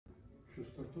Что,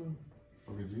 стартуем?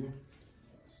 Погоди.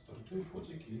 Стартуй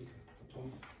фотики,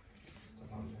 потом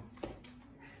команды.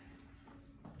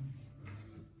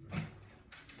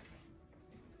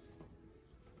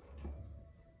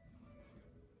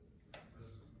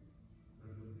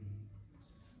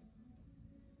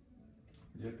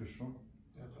 Я пишу.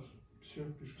 Я тоже. Все,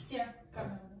 пишу. Все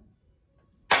камеры.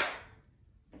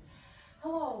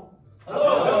 Hello.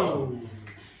 Hello.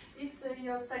 It's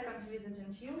your second visit in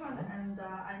Tyumen, and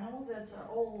I know that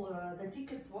all the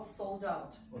tickets was sold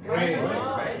out. Great.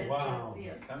 Yes, Wow.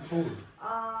 yes. Cool.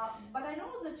 But I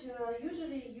know that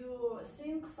usually you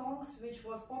sing songs which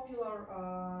was popular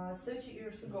 30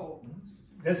 years ago.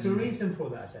 There's a reason for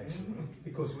that, actually,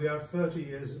 because we are 30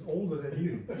 years older than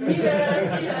you.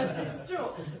 Yes, it's true.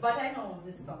 But I know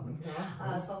this song,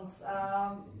 songs.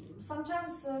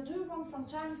 Sometimes do you want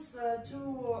sometimes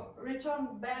to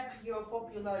return back your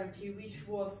popularity, which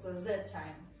was that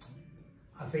time?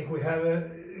 I think we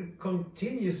have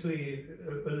continuously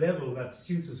a level that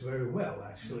suits us very well,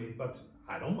 actually. But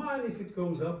I don't mind if it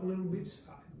goes up a little bit.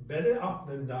 Better up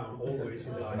than down, always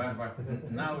in life.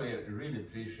 But now we really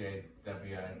appreciate that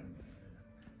we are,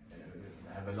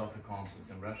 have a lot of concerts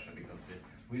in Russia because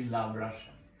we love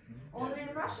Russia. Only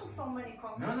in Russia, so many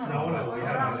concerts. No, we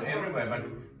have around everywhere.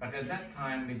 But at that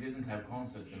time we didn't have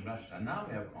concerts in Russia. Now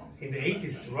we have concerts. In the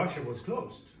 80s, Russia was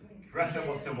closed. Russia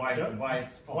was a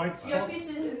white spot. White spot. Your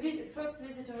first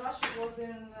visit in Russia was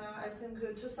in, I think,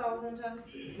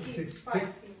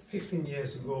 2005. 15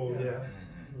 years ago, yeah.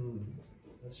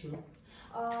 That's true.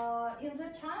 In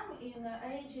that time, in the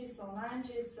 80s or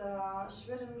 90s,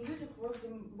 Sweden music was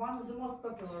one of the most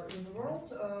popular in the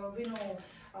world. We know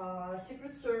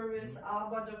Secret Service,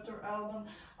 ABBA, Dr. Alban,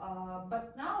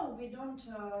 but now we don't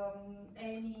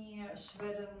any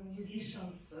Sweden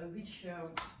musicians which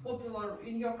popular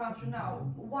in your country now.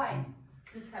 Why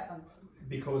this happened?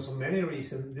 Because of many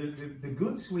reasons. The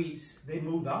good Swedes, they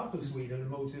moved out of Sweden and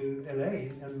moved to LA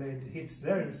and made hits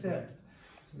there instead.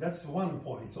 That's one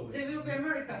point of it. They will be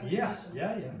American. Yeah, musicians.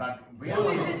 yeah. But we Who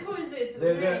are is it? Who is it?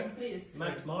 They're Name, please.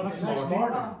 Max Martin. Max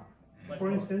Martin, Oh.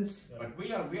 for instance. But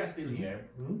we are still here,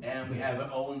 and we have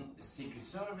our own Secret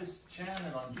Service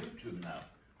channel on YouTube now.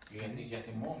 We're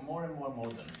getting more and more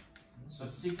modern. So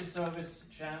Secret Service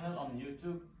channel on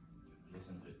YouTube,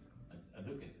 listen to it,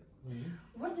 look at it.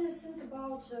 What do you think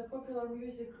about popular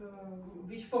music,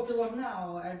 which popular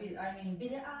now? I mean,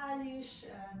 Billie Eilish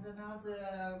and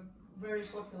another very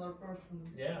popular person.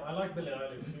 Yeah, I like Billie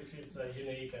Eilish. She's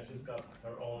unique and she's got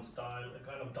her own style, a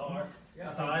kind of dark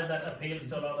style that appeals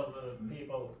to a lot of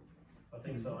people. I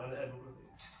think so, and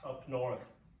up north.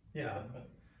 Yeah.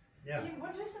 Yeah. Jim,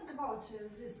 what do you think about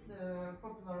this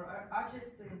popular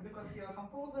artist? Because you're a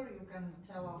composer, you can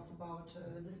tell us about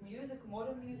this music,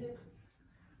 modern music.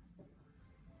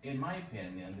 In my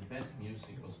opinion, the best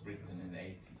music was written in the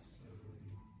 80s.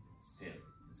 Still,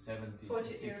 70s,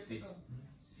 60s,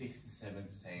 60s,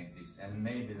 70s, 80s, and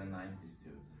maybe the 90s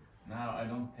too. Now I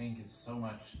don't think it's so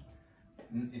much.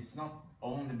 It's not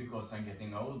only because I'm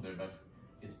getting older, but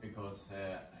it's because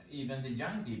even the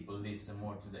young people listen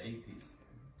more to the 80s.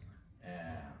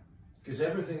 Because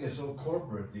everything is so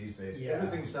corporate these days. Yeah.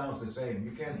 Everything sounds the same.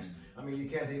 You can't. I mean, you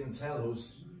can't even tell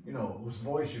whose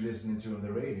voice you're listening to on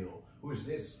the radio. Who is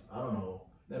this? I don't know.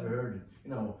 Never heard it.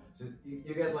 So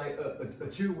you get like a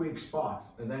 2-week spot,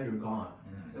 and then you're gone,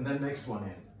 and then next one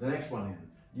in, the next one in.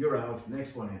 You're out.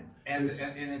 Next one in. And It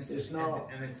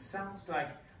it sounds like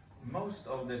most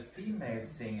of the female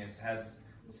singers has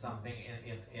something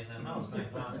in the nose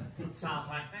like that. Sounds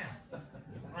like this.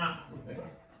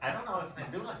 I don't know if they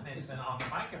do like this on the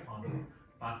microphone,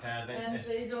 but and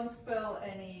they don't spell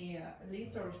any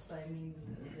letters. I mean,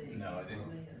 no,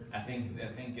 I think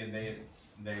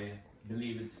they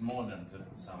believe it's modern to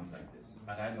sound like this,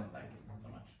 but I don't like it so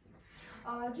much.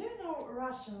 Do you know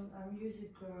Russian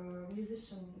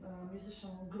musician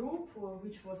group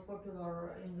which was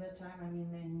popular in that time? I mean,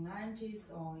 in 90s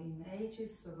or in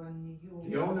 80s when you.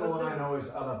 The only one I know is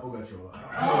Alla Pugacheva.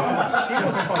 She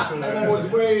was popular. And that was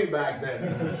way back then.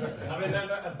 I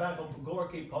remember a band called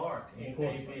Gorky Park in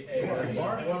 '88. They were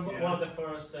one of the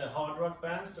first hard rock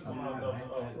bands to come out of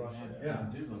Russia. Yeah.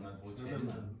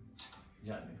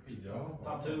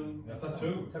 Tattoo.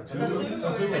 Tattoo. Tattoo. They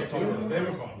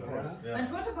were popular. Yeah. And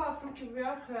what about Rookie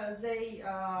Work? They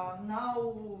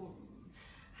now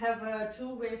have a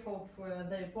two wave of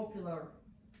their popular.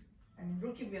 I mean,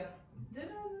 Rookie Work. Do you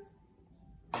know this?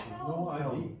 No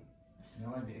idea. No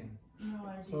idea. No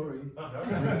idea. Sorry.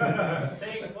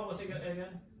 Say, what was it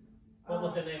again? What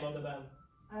was the name of the band?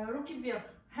 Rookie Work.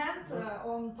 Hand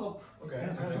on top. Okay.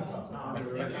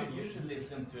 But you should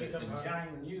listen to a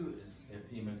young new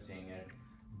female singer,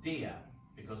 Dea,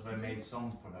 because we made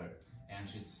songs for her, and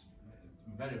she's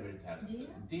very, very talented.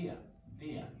 Dea.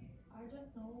 I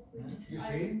don't know who it is.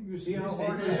 You see how see?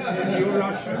 hard it is? And you're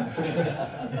Russian.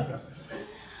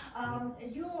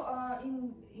 You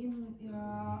in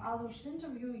others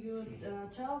interview you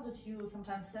tell that you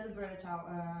sometimes celebrate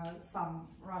some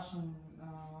Russian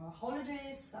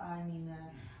holidays. I mean,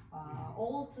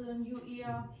 old New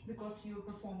Year because you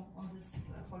perform on these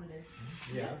holidays.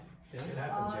 Yeah. Yes. It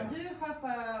happens, Do you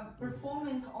have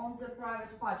performing on the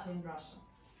private party in Russia?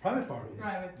 Private parties.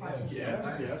 Private parties.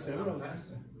 Yes, several.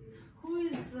 Who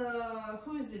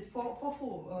is it for who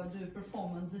do you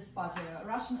perform on this party?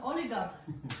 Russian oligarchs?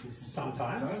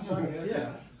 Sometimes.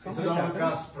 Yeah. It's Something a lot of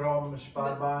happens. Gazprom,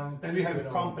 Sparbank. And we have you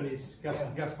know. companies,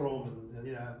 Gazprom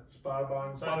and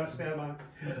Sparbank. Sparbank.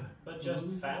 But just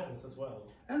fans as well.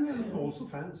 And then also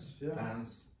fans. Yeah.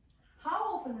 Fans. How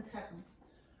often it happens?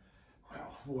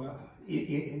 Well,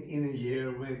 in a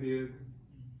year, maybe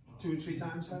 2-3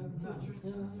 times.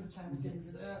 Sometimes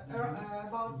it's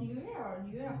about New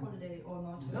Year holiday or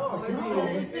not? No, Or it can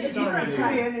be- it's a it's different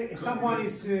already- time. Someone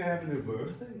is having a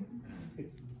birthday.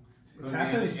 It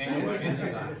happens. Anywhere in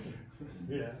the time.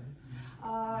 Yeah.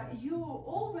 You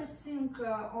always sing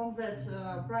on that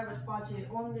private party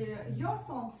only your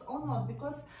songs or not?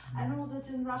 Because I know that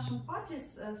in Russian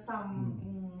parties, some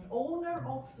owner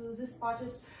of these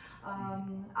parties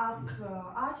ask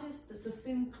artists to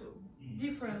sing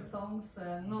different songs,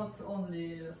 not only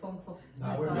songs of this No,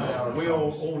 artist. We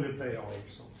all only play our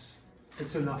songs.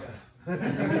 It's enough.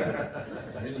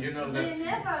 You know They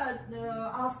that.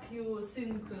 never ask you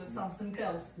sing something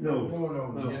else. No.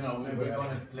 No. You know, we're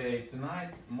going to play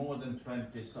tonight more than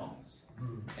 20 songs,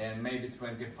 and maybe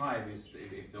 25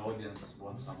 if the audience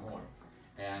wants some more.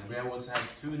 And we also have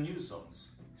 2 new songs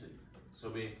too. So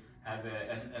we have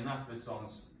enough with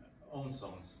songs, own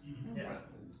songs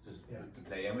to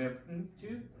play, and we have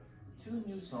two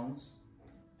new songs.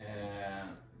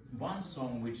 One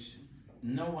song which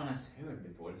no one has heard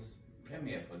before. This is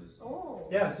premiere for this song. Oh.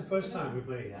 Yeah, it's the first time we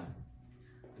play it. Yeah.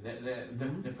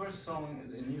 The first song,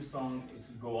 the new song is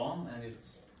Go On, and it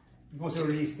was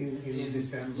released in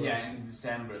December. Yeah, in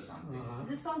December or something.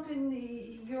 This song in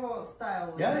your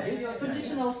style, Yeah, your it's-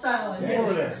 traditional style. More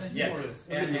or less. Yes, More or less.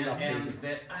 and, A little and updated.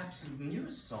 the absolute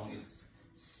newest song is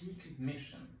Secret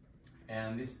Mission,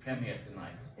 and it's premiere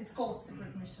tonight. It's called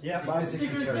Secret Mission. Yeah, By Secret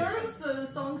Secret Service.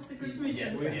 Service song Secret Mission.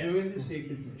 Yes. We're doing the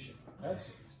secret mission. That's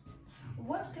it.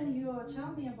 What can you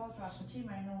tell me about Russian team?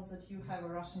 I know that you have a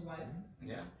Russian wife,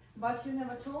 Yeah. but you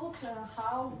never told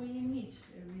how we meet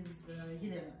with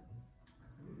Yelena.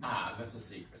 Ah, that's a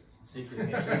secret. Secret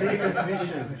Mission. Secret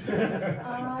mission.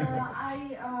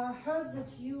 I heard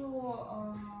that you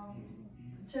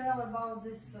tell about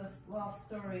this love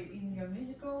story in your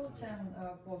musical 10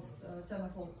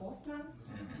 O'Clock Postman.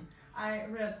 Mhm. I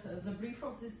read the brief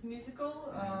of this musical.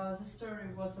 The story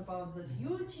was about that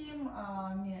you team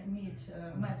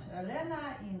met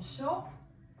Elena in shop.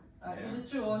 Is it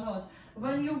true or not?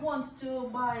 When you want to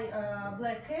buy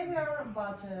black caviar,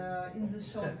 but in the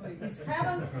shop it's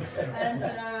haven't, and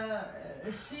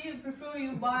she prefer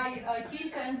you buy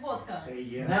kilka and vodka. Say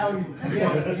yes. Now,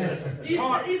 yes.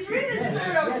 It's really the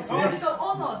story of this musical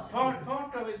or not?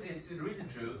 Part of it is really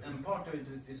true, and part of it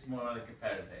is more like a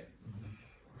fairy tale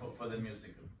for the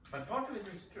musical. But part of it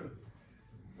is true.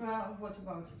 What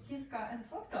about kilka and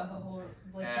vodka or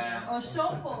black caviar? Or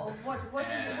shop or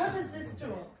what is this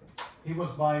true? He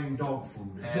was buying dog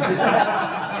food.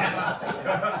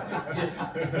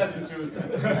 That's the truth.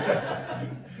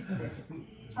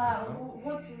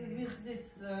 What with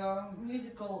this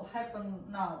musical happen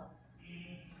now?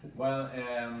 Well,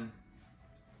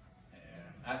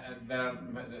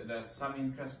 there are some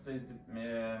interested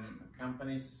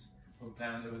companies who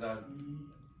plan without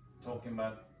talking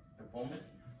about performing it,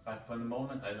 but for the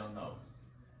moment I don't know.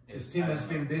 His team has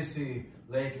been busy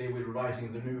lately with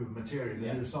writing the new material,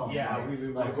 the new songs. Yeah, like, we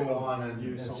will like work Go on On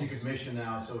new and songs. Secret Mission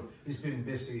now, so he's been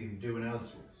busy doing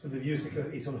elsewhere. So the musical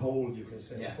is on hold, you can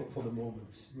say, Yeah. for the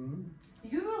moment. Mhm.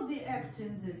 You will be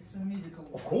acting this musical.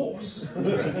 Of course.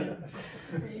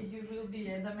 You will be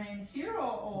the main hero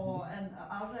or and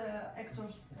other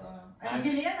actors. And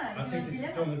Yelena. I think it's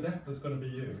Yelena? Johnny Depp that's going to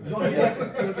be you. Johnny Depp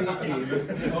will be a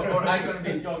team. or I'm gonna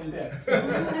be Johnny Depp.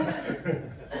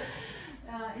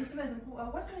 It's amazing.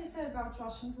 What can you say about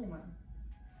Russian woman?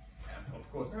 Of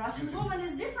course. Russian woman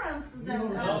is different than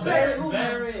No, Swedish woman.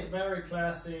 very, very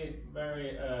classy,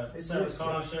 very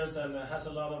self-conscious, and has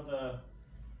a lot of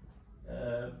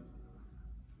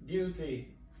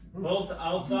beauty, both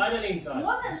outside and inside.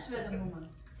 More than Sweden woman.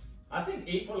 I think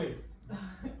equally,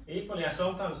 and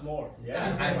sometimes more.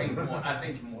 I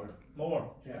think more.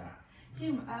 More. Yeah.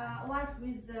 Tim, life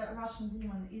with a Russian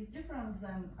woman is different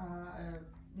than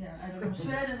yeah, I don't know,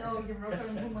 Sweden or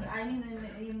European woman. I mean,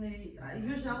 in the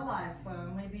usual life,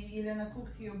 maybe Elena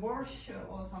cooked you borscht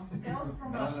or something else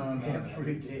from Russia. No.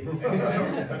 Every day.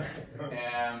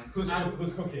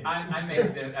 Who's cooking? I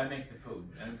make the food,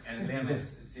 and Lena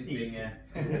is sitting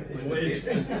with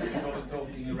the kids and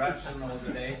talking Russian all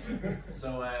the day.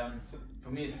 So for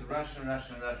me, it's Russian. What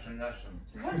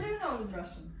do you know with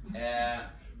Russian?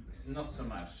 Not so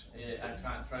much. I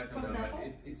try to learn, but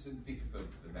it's a difficult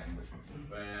language.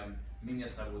 Меня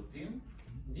зовут Tim.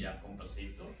 Я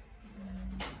композитор.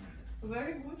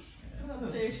 Very good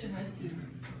pronunciation, I see.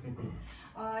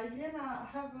 Elena,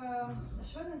 have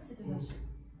Sweden citizenship.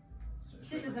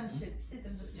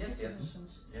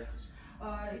 Yes.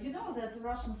 You know that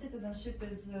Russian citizenship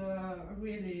is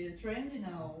really trendy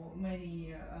now.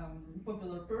 Many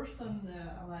popular person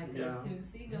like Steven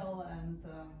Seagal and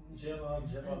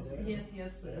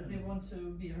yes, they want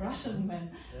to be Russian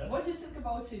men. Yeah. What do you think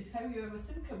about it? Have you ever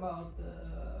think about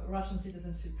Russian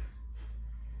citizenship?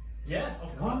 Yes,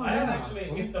 of course. I have actually,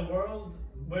 if the world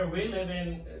where we live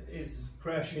in is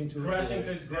crashing to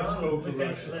its ground, let's go to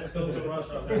Russia. Let's go to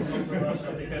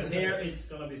Russia because here it's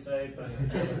gonna be safe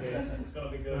and it's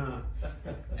gonna be good.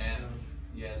 And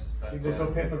yes, but You go to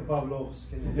Petr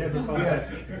Pavlovsk and never come back.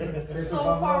 So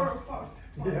far.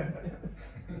 Yeah.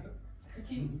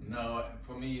 no,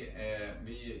 for me,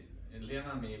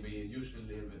 Lena and me, we usually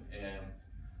live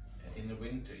in the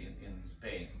winter in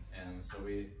Spain, and so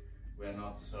we are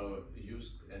not so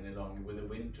used any longer with the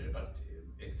winter. But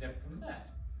except from that,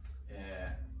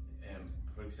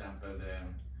 for example,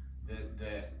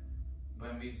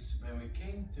 when we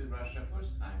came to Russia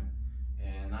first time,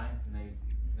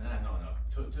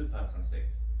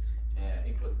 2006,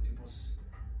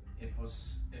 it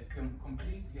was a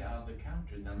completely other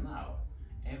country than now.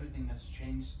 Everything has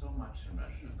changed so much in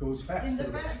Russia. It goes faster. In the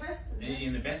best.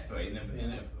 In the best way, in a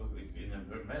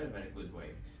very good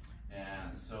way.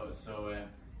 So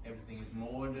everything is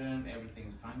modern, everything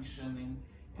is functioning.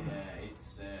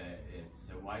 It's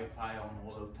Wi-Fi on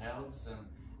all hotels,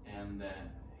 and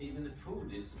even the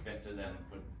food is better than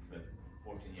for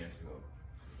 14 years ago.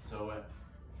 So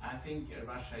I think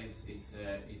Russia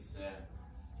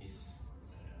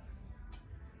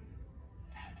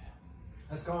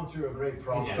Has gone through a great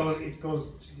process. It's gone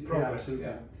Progress, absolutely.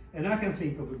 yeah. And I can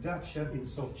think of a dacha in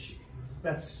Sochi.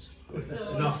 That's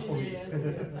So enough for me. yes, I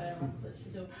love such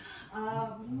too.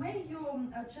 May you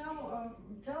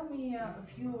tell me a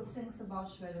few things about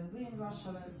Sweden? We in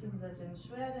Russia, since that in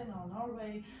Sweden or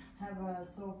Norway have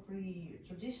so free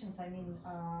traditions. I mean,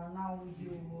 now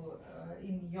you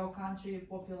in your country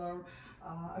popular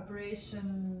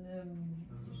operation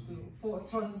for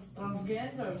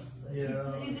transgenders.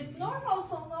 Yeah. Is it normal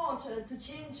or not to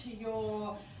change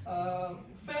your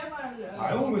family?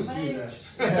 I always do name? that.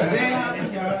 Today I'm a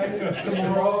guy,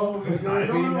 tomorrow you're a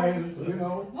female, you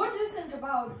know. What do you think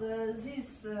about this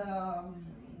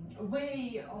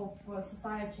way of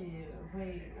society,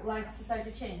 like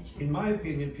society change? In my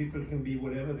opinion, people can be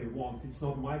whatever they want. It's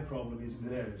not my problem, it's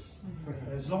theirs.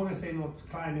 As long as they're not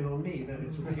climbing on me, then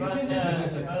it's okay.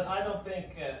 But I don't think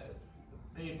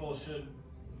people should,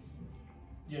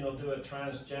 do a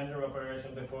transgender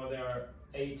operation before they are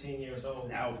 18 years old.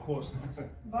 Now, of course not.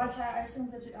 But I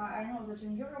think that I know that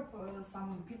in Europe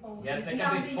some people. Yes, they is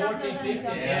can be 14, 15.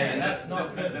 Yeah, that's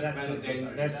not good. That's very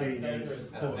dangerous. That's dangerous. dangerous.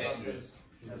 That's dangerous.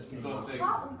 That's Because they,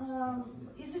 How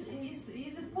is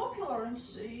it popular in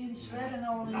Sweden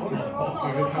or in No, Europe? not or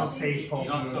popular. not? We can't say it's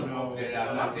popular. not so no.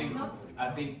 popular. I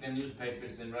think the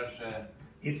newspapers in Russia.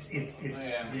 It's In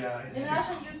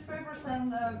Russian newspapers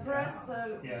and press.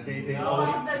 Yeah, they No,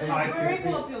 always that is hype very it.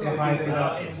 popular. They hype it No,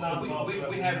 up. it's not popular.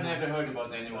 We have never heard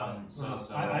about anyone. So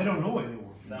I don't know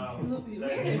anyone. No.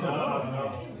 Really?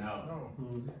 No.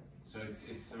 Mm. So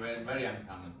it's very very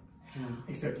uncommon.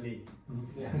 Except me.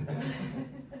 Yeah.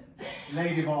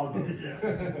 Native Alban.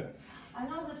 I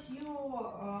know that you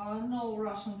know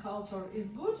Russian culture is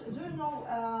good. Do you know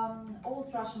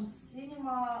old Russian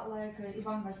cinema like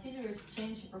Ivan Vasilievich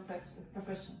changed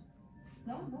profession?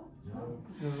 No.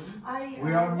 I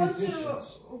We are want to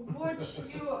musicians. watch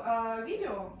your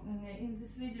video. In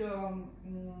this video,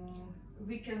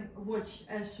 we can watch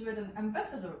a Sweden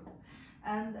ambassador,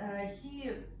 and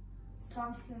he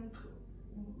something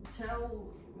tell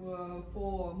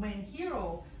for main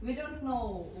hero. We don't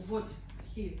know what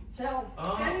he tell.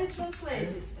 Can you translate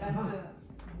it? And you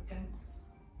can.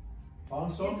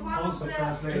 Also, It's one of also the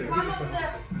translated.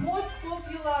 most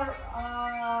popular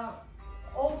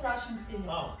old Russian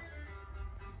cinema. Oh.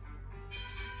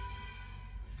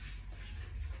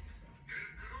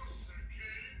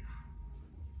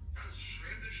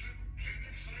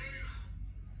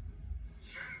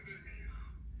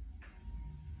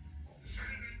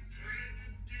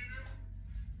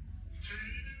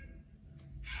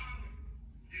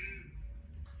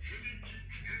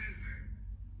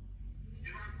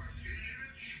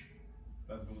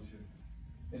 That's bullshit.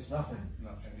 It's nothing.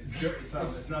 Nothing.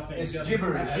 It's nothing. It's just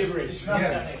gibberish. Gibberish. Yeah.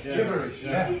 Yeah. Gibberish.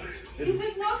 Yeah. Is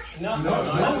it not? No,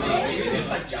 it's it's just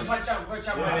like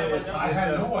Yeah, I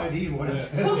had no idea what it's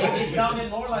It sounded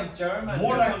more like German.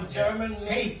 More It's like some German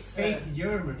fake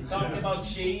German. Talking about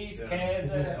cheese,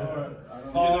 käse, or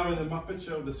You know, in the Muppet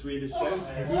Show, the Swedish chef.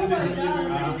 Oh my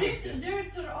god, the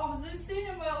director of the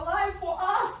cinema live for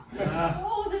us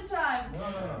all the time.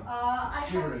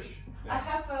 I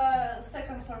have a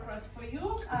second surprise for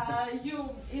you. You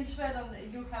in Sweden,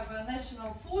 you have a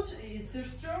national food, is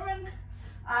surströmming.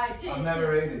 I've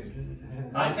never ate it.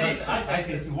 I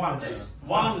taste it once.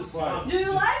 Once. Do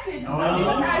you like it? No.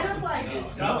 Because I don't like it.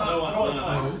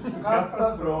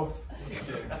 Katastrof.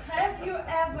 Have you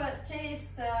ever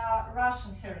tasted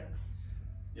Russian herrings?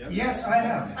 Yes, I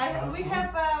have. We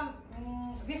have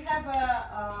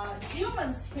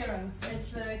Tyumen's herrings.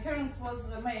 It's herrings was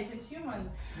made in Tyumen.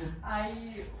 I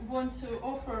want to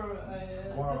offer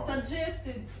the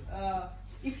suggested,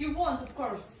 if you want, of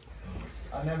course.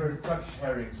 I never touched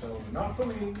herring, so not for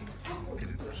me.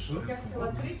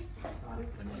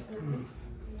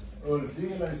 Ulf, do you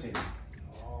know it?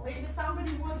 Maybe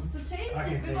somebody wants to taste I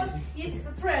it can because taste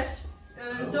it's fresh.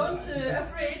 Don't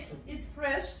afraid, it's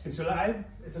fresh. It's alive?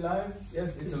 It's alive? Yes,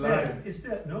 it's It's alive. dead. It's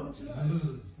dead. No, it's alive.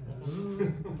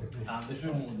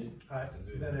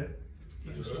 Better.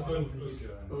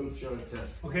 Ulf, show a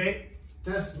test. Okay.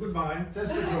 Test. Goodbye.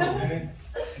 Test control.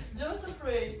 Don't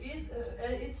afraid,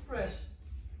 it's fresh.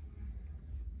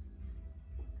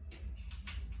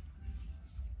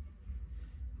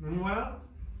 Well,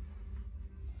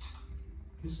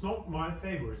 it's not my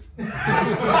favorite.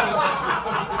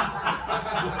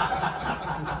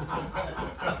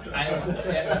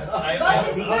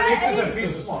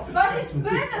 But it's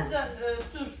better than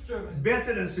surströmming.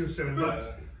 Better than surströmming,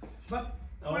 but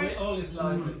Only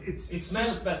slightly. It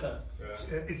smells better.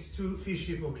 it's too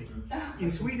fishy for me. In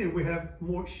Sweden, we have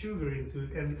more sugar into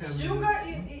and Sugar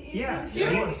in yeah,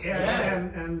 herrings?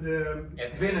 and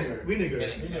Vinegar. vinegar.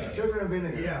 Sugar and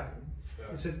vinegar. Yeah,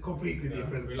 it's a completely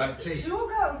different taste.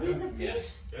 Sugar with a fish?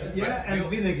 Yeah, and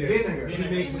vinegar. Vinegar. We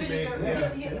make,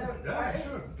 Vinegar. yeah,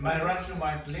 sure. My Russian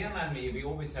wife Lena and me, we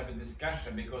always have a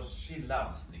discussion because she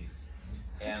loves this.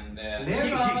 And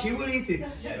She will eat it.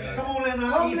 Yeah. Come on, Lena,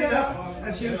 eat it up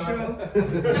as usual.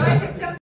 No, I have got